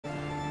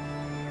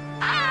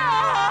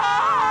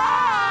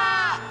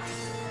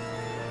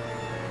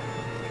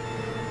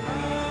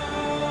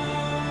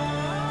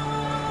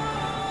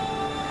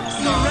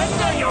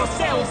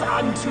smiles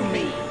unto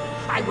me.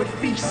 I would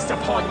feast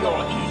upon your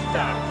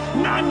ether.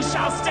 None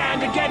shall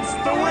stand against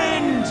the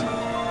wind.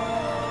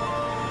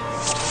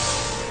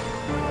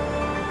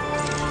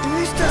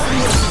 This doesn't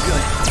look too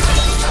good.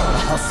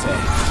 I'll say.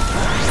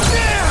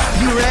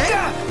 You ready?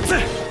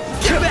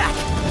 Get back!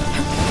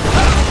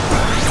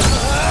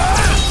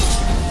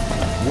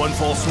 One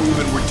false move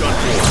and we're done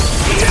for.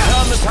 Not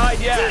on the tide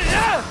yet.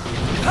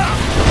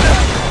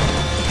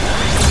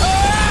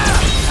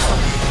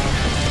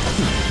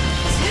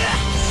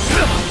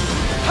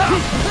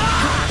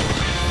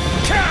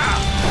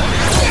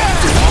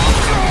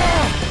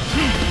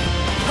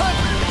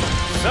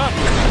 Son,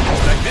 didn't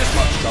expect this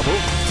much trouble.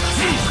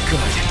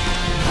 Good.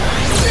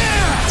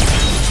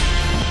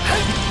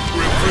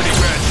 We're in pretty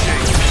bad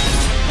shape.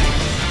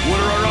 What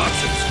are our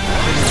options?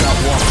 Things got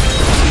walking.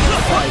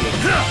 Fighting.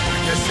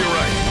 Guess you're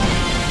right.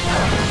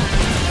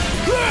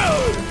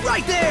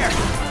 Right there!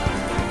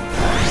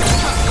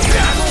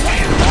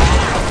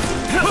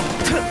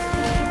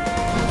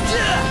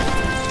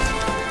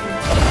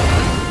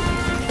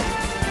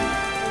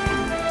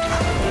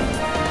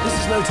 This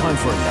is no time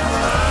for a nap.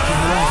 Give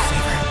me a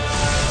favor.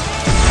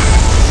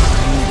 I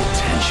need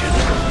attention.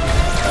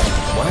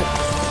 What?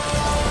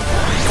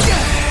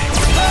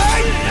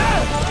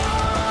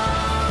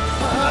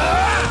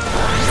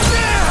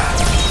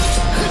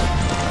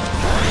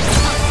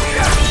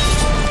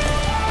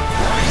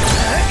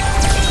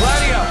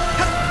 Gladio!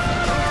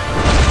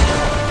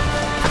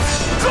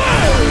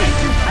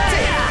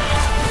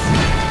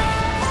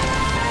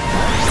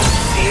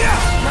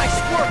 Nice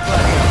work,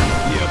 Gladio.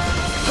 Yep.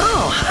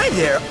 Oh, hi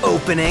there,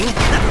 opening.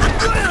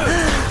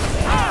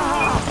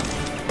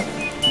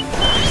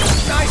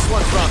 Nice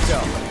one,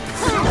 Prompto!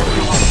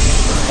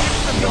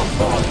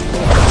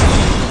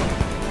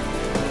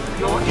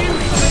 Your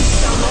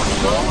insolence shall not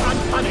go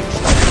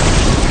unpunished.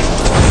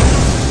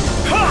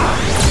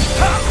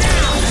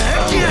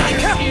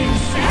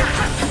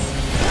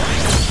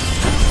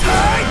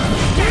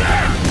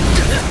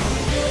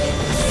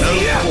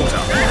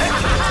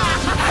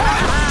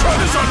 Try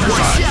this on your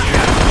side.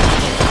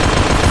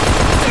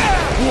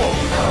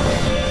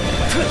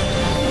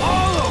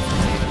 All over.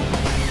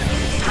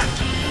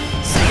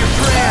 Say your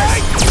prayers.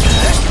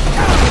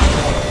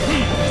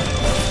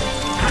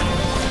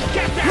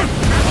 Get that!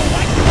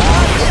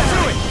 Do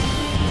it.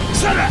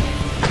 Shut up!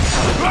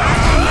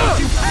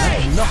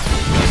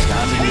 Nothing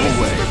stands in your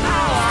way.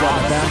 Got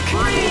my back.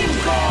 Green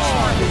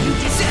God! You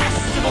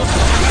detestable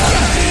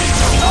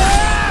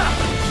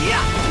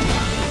Yeah.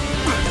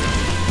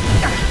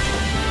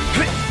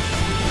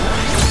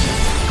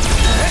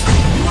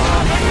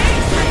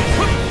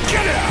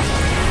 Get out!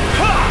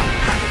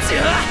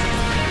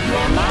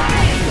 You're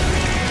mine!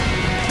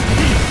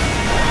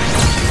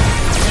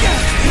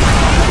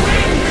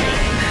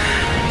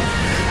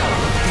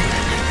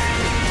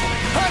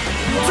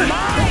 You're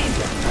mine!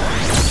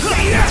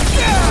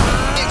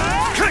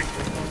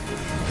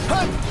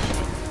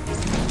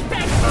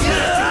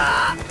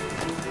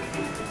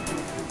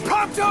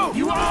 Prompto!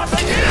 You are the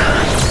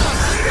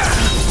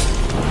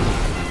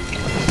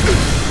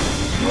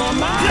You're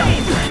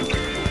mine!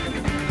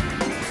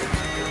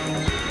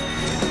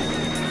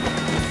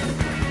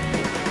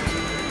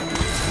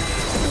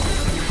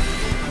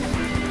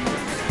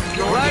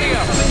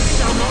 Gladio!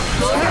 Shall not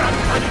go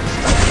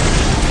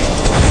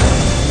unpunished.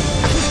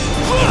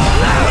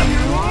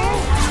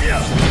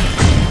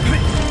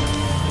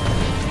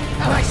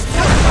 Nice.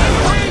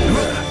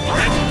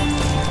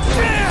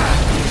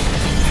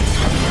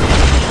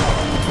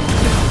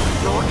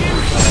 Your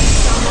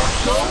insolence shall not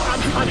go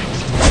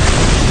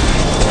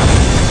unpunished.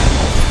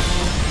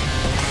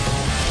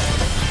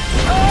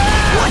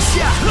 Watch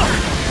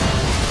out.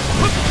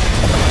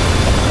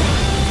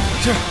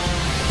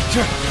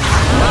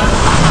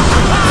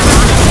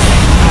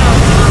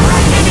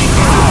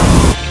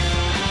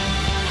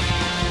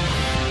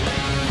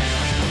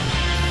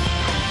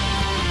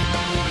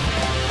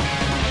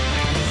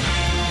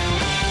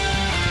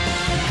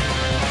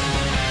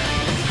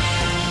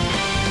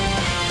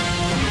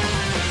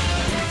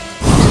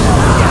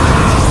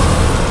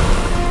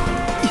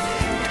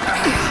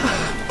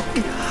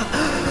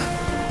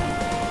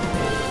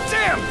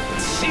 Damn!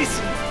 She's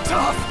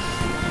tough!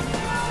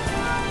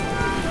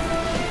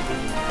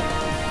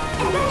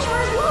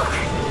 Adventurers, look!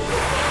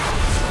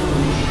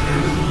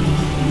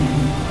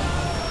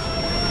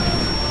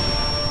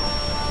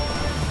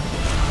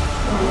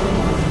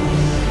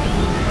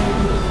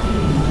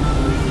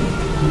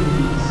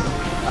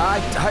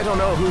 I don't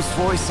know whose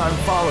voice I'm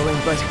following,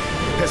 but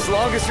as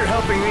long as you're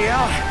helping me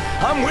out,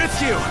 I'm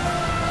with you!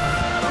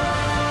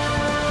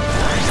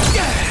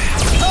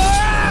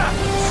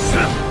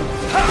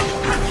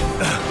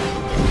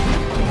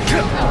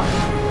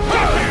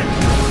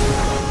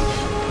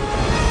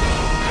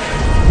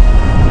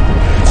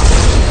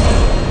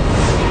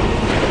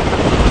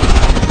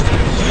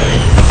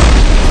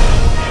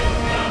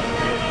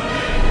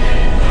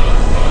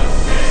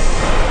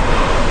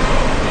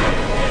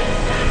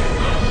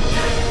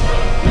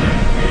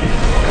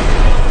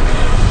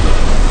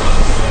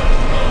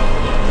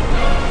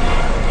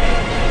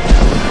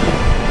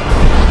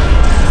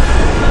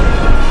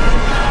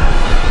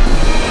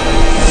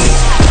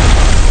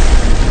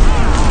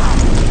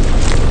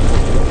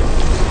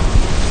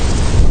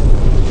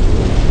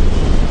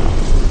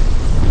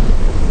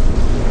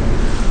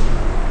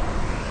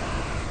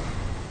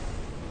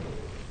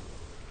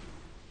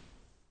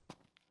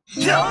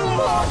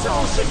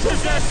 mortal should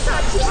possess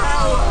such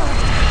power!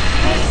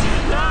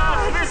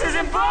 This is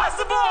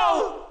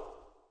impossible!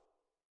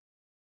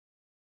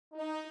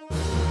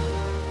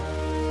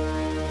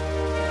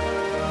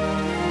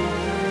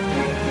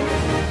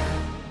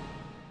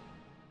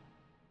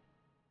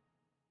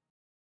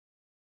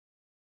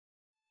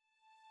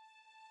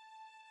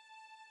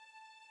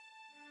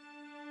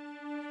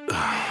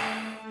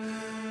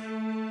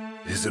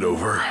 Is it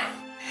over?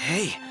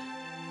 Hey,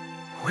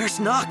 where's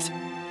Noct?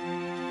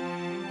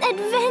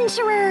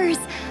 Adventurers!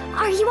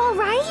 Are you all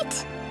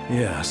right?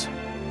 Yes.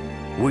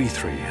 We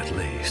three, at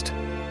least.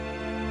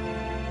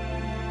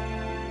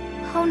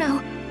 Oh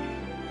no.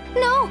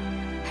 No!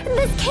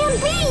 This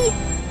can't be!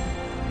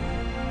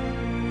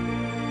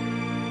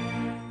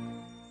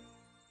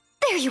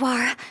 There you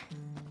are.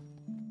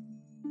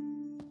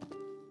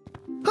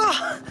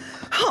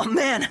 Oh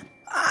man!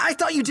 I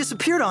thought you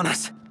disappeared on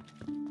us.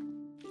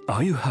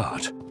 Are you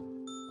hurt?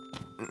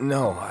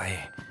 No,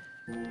 I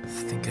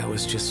think I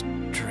was just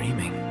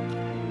dreaming.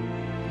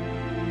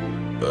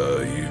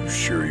 You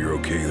sure you're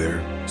okay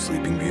there,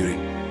 Sleeping Beauty?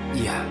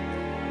 Yeah,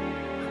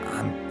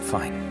 I'm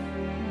fine.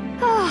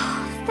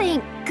 Oh,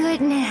 thank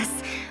goodness.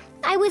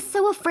 I was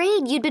so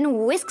afraid you'd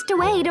been whisked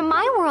away to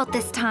my world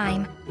this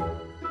time.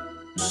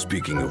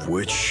 Speaking of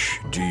which,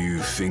 do you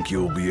think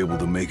you'll be able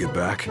to make it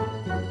back?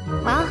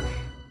 Well,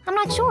 I'm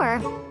not sure.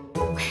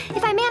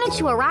 If I manage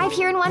to arrive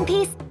here in one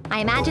piece, I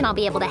imagine I'll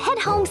be able to head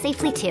home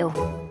safely too.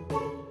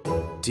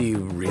 Do you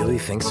really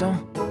think so?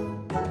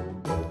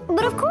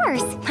 But of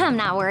course, I'm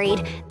not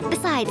worried.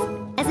 Besides,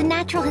 as a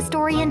natural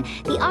historian,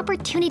 the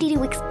opportunity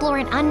to explore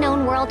an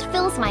unknown world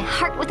fills my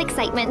heart with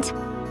excitement.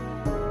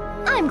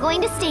 I'm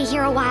going to stay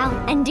here a while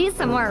and do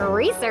some more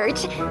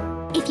research.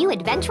 If you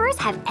adventurers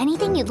have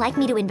anything you'd like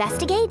me to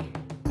investigate,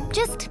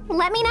 just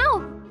let me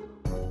know.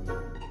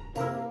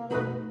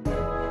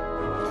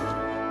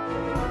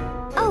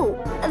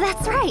 Oh,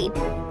 that's right.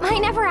 I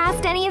never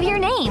asked any of your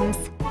names.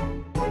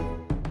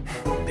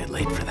 Bit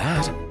late for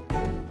that.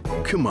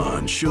 Come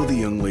on, show the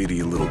young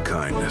lady a little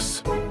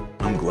kindness.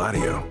 I'm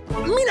Gladio.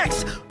 Me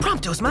next!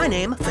 Prompto's my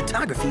name,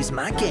 photography's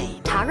my game.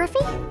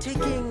 Photography?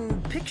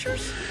 Taking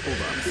pictures? Hold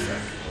on a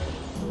sec.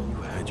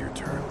 You had your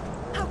turn.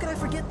 How could I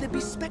forget the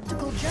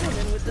bespectacled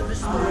gentleman with the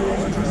mysterious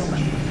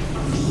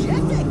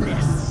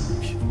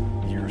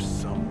chefness? You're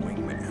some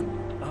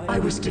wingman. I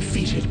was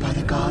defeated by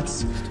the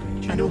gods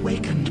and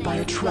awakened by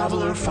a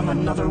traveler from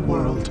another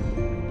world.